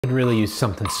Could really use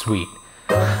something sweet.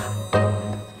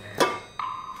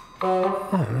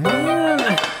 Oh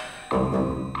man.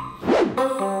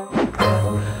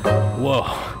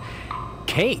 Whoa,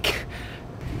 cake.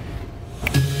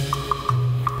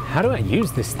 How do I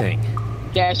use this thing?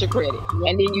 Cash or credit. And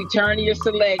then you turn your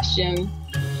selection,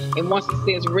 and once it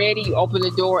says ready, you open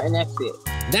the door, and that's it.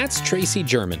 That's Tracy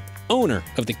German, owner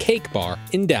of the Cake Bar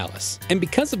in Dallas. And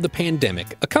because of the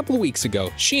pandemic, a couple of weeks ago,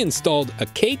 she installed a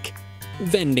cake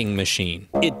vending machine.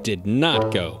 It did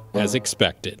not go as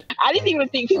expected. I didn't even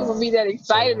think people would be that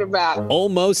excited about it.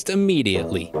 Almost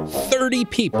immediately, 30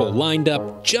 people lined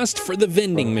up just for the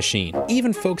vending machine.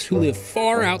 Even folks who live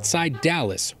far outside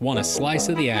Dallas want a slice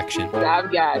of the action.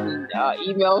 I've gotten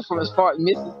emails from as far as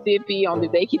Mississippi on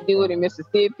that they can do it in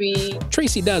Mississippi.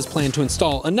 Tracy does plan to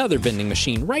install another vending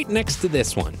machine right next to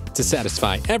this one to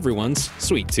satisfy everyone's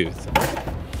sweet tooth.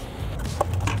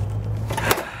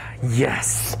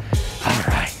 Yes. All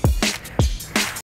right.